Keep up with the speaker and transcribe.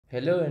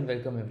Hello and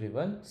welcome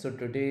everyone. So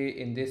today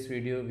in this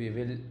video we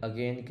will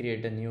again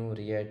create a new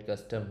React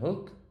custom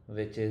hook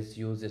which is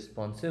use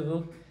responsive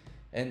hook,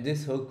 and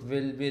this hook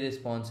will be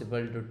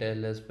responsible to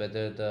tell us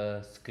whether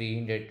the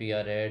screen that we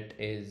are at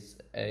is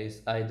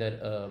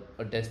either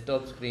a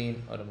desktop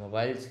screen or a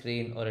mobile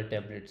screen or a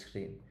tablet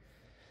screen.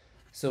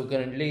 So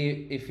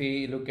currently if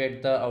we look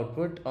at the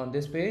output on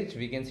this page,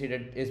 we can see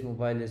that is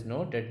mobile is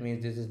no. That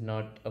means this is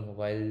not a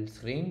mobile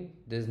screen.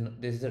 This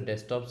is a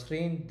desktop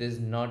screen. This is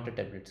not a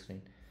tablet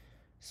screen.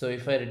 So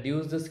if I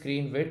reduce the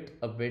screen width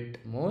a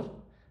bit more,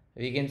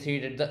 we can see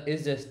that the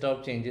is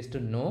desktop changes to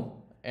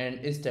no and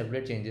is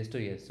tablet changes to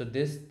yes. So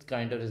this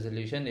kind of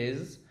resolution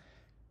is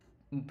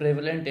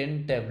prevalent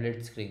in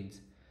tablet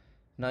screens.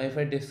 Now if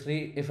I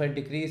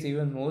decrease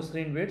even more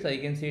screen width, I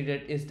can see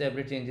that is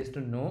tablet changes to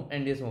no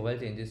and is mobile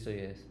changes to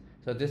yes.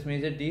 So this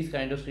means that these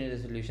kind of screen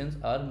resolutions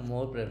are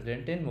more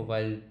prevalent in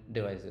mobile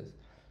devices.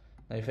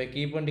 Now if I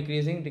keep on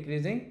decreasing,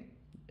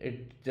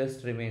 it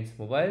just remains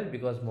mobile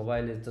because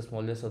mobile is the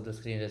smallest of the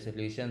screen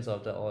resolutions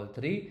of the all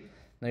three.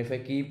 Now if I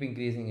keep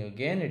increasing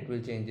again, it will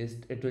change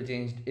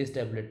is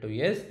tablet to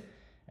yes,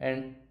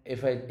 and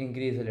if I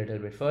increase a little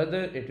bit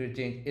further, it will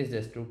change is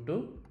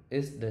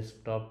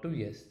desktop to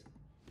yes.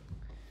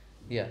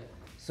 Yeah,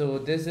 so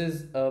this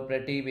is a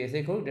pretty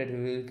basic hook that we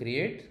will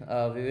create.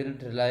 We will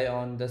rely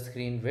on the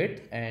screen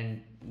width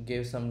and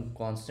give some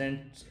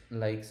constants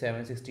like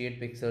 768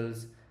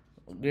 pixels,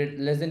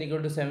 less than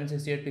equal to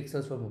 768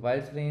 pixels for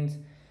mobile screens,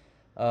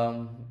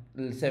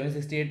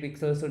 768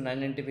 pixels to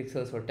 990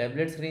 pixels for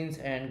tablet screens,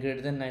 and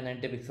greater than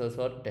 990 pixels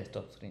for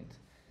desktop screens.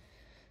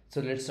 So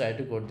let's try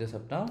to code this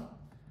up now.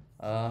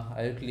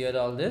 I'll clear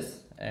all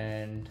this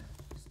and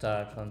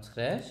start from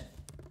scratch.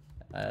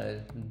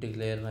 I'll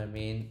declare my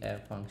main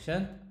app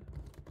function,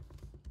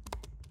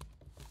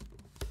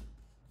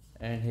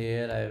 and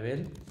here I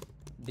will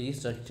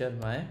destructure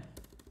my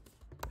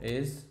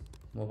is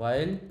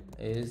mobile,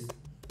 is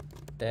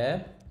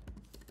tab,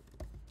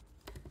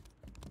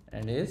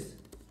 and is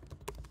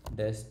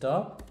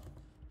desktop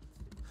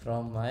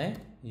from my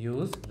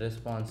use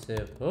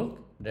responsive hook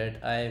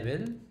that I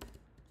will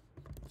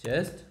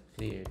just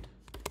create.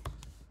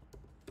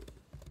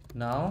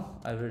 Now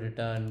I will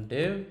return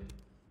div,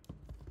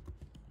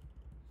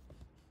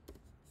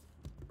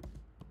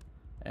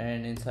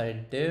 and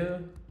inside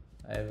div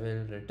I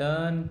will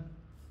return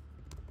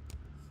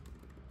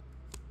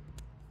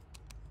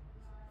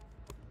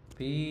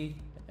p,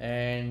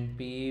 and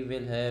p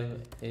will have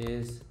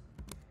is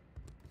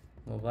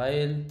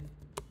mobile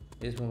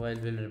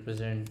will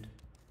represent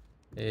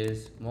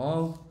is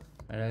mov,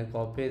 and I'll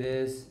copy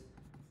this,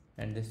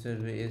 and this will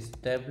be is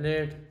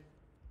tablet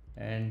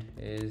and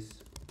is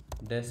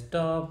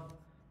desktop,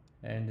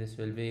 and this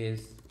will be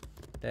is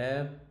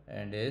tab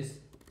and is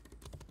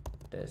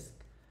desk.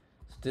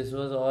 So this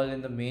was all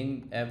in the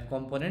main app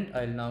component.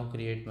 I'll now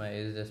create my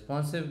use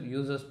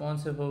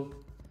responsive hook.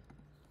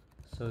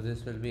 So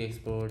this will be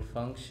export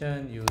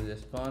function use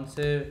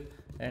responsive,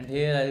 and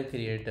here I'll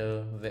create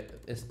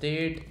a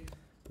state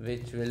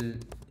which will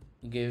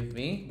give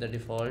me the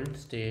default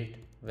state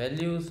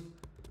values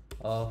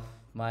of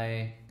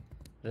my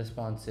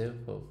responsive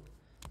hook.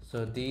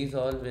 So these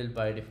all will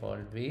by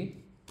default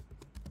be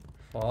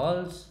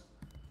false,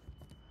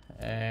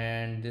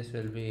 and this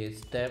will be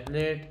is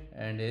tablet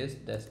and is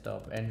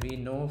desktop, and we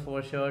know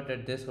for sure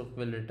that this hook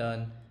will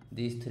return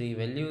these three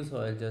values.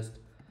 So I'll just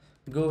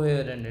go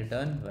here and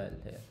return val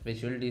here,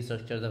 which will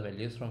destructure the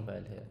values from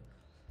val here.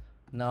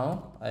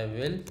 Now I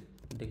will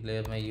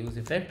declare my use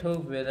effect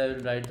hook, where I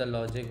will write the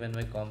logic when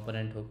my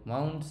component hook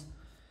mounts,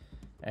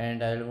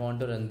 and I will want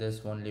to run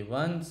this only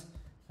once,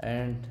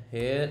 and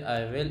here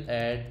I will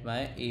add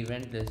my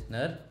event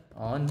listener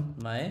on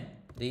my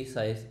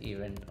resize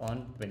event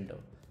on window.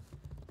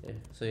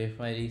 So if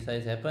my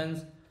resize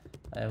happens,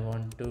 I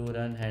want to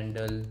run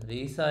handle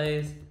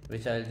resize,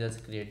 which I'll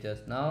just create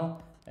just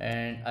now,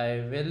 and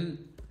I will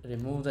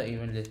remove the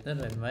event listener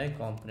when my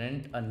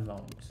component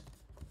unmounts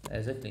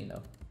as a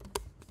cleanup.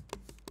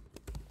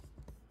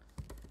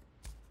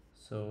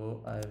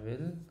 So I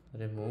will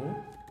remove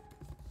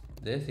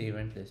this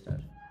event listener.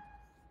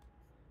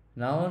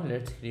 Now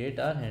let's create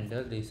our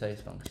handle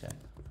resize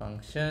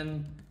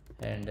function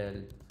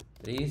handle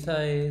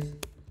resize.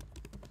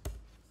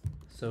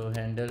 So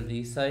handle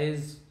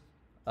resize,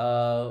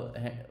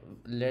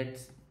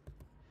 let's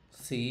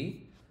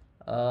see,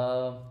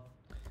 our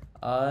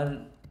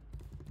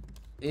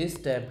is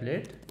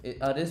tablet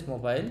or is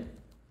mobile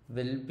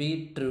will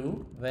be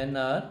true when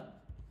our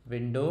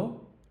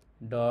window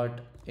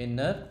dot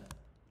inner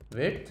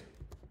width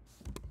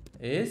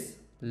is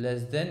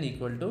less than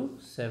equal to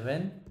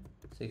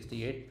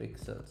 768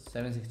 pixels.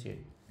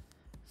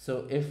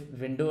 So if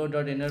window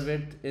dot inner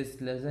width is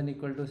less than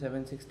equal to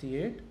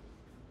 768,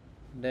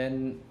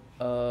 then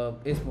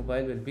is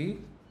mobile will be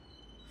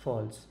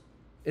false,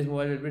 is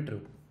mobile will be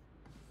true.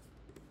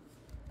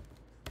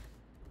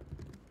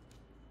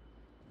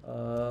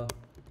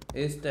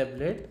 Is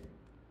tablet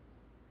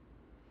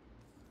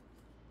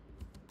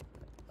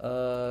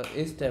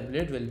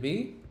will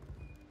be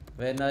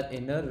when our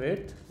inner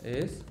width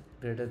is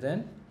greater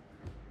than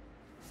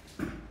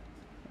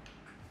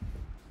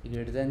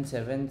greater than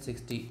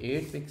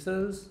 768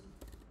 pixels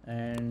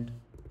and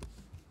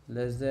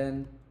less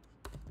than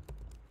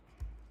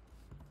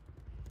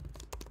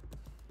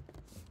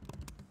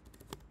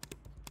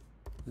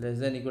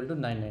equal to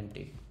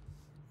 990,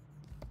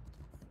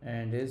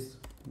 and his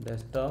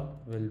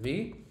desktop will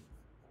be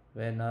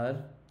when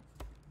our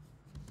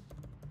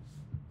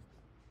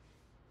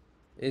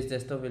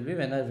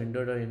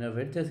window or inner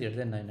width is greater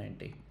than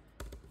 990,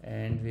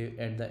 and we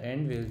at the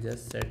end we'll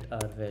just set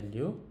our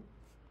value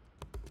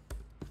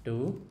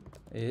to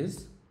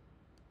is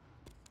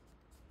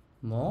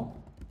more,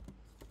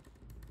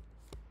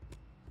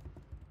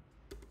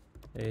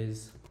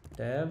 is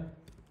tab,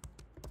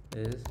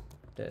 is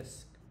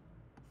desk.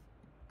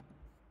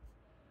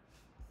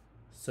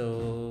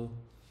 So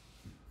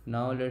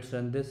now let's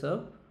run this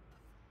up.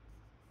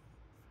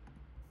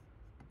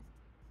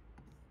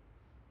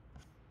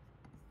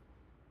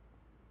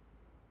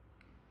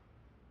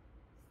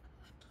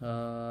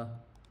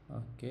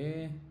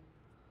 Okay,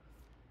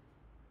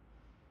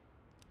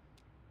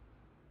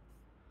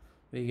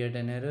 we get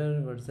an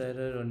error. What's the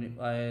error?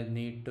 I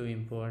need to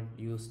import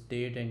use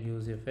state and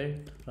use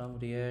effect from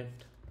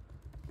React.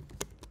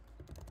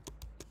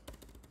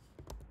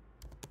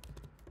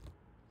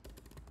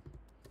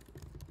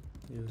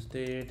 Use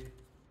state,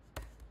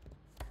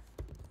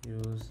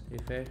 use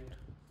effect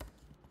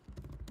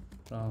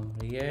from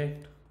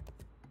React.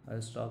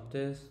 I'll stop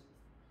this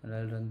and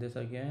I'll run this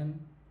again.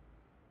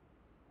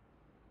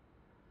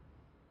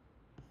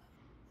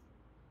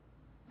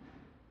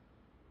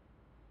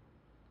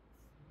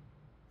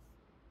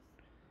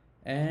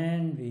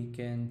 And we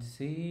can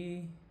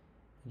see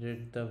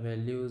that the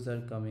values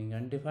are coming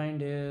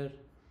undefined here.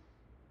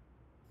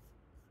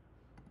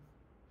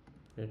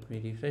 Let me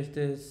refresh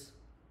this.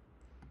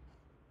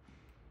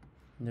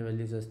 The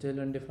values are still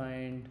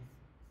undefined.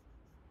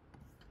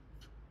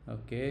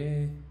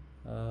 Okay,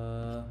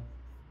 I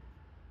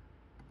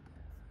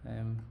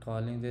am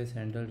calling this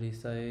handle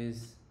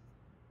resize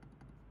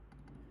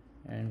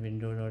and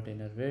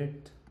window.inner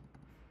width.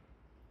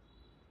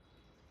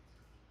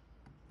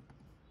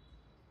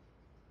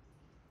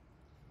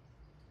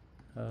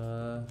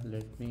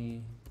 Let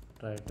me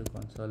try to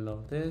console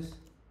log this.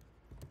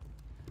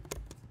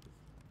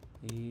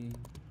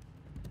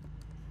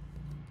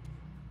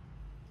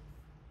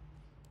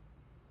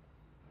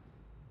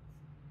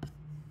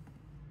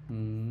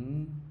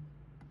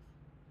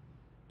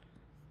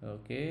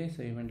 Okay,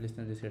 so event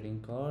listener is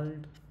getting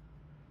called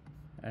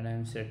and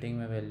I'm setting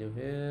my value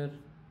here.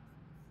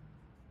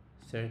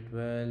 Set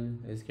val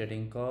is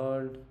getting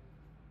called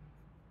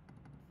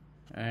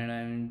and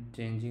I'm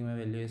changing my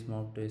value is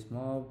mob to is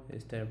mob,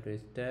 is tab to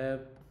is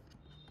tab.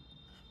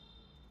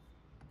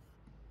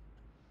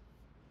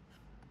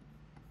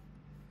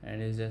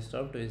 And is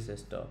desktop to is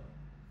desktop.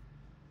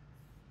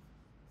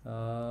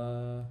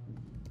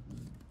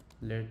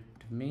 Let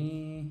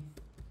me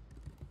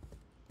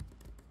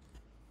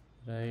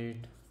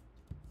write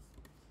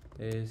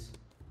is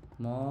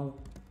mob,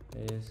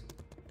 is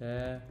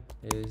tab,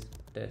 is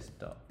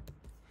desktop,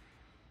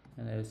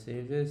 and I'll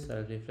save this.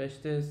 I'll refresh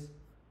this,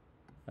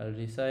 I'll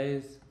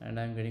resize, and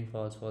I'm getting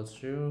false, false,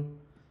 true.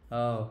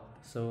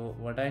 So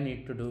what I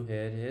need to do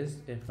here is,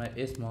 if my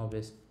is mob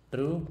is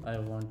true, I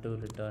want to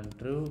return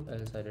true,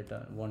 else I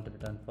want to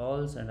return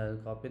false, and I'll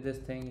copy this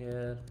thing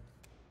here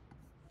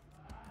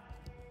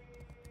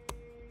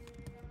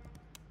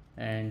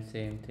and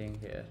same thing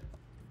here.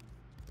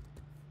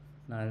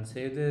 Now I'll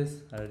save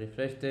this, I'll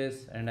refresh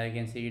this, and I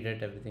can see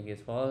that everything is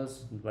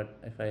false. But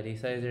if I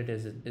resize it,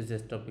 is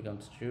desktop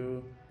becomes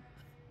true,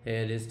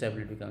 here is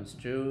tablet becomes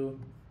true,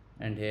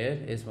 and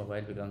here is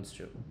mobile becomes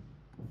true.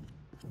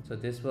 So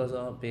this was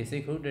a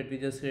basic hook that we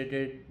just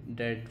created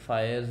that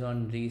fires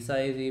on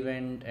resize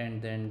event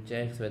and then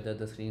checks whether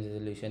the screen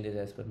resolution is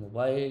as per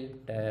mobile,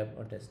 tab,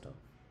 or desktop.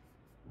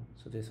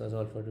 So this was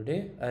all for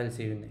today. I'll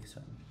see you in next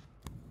one.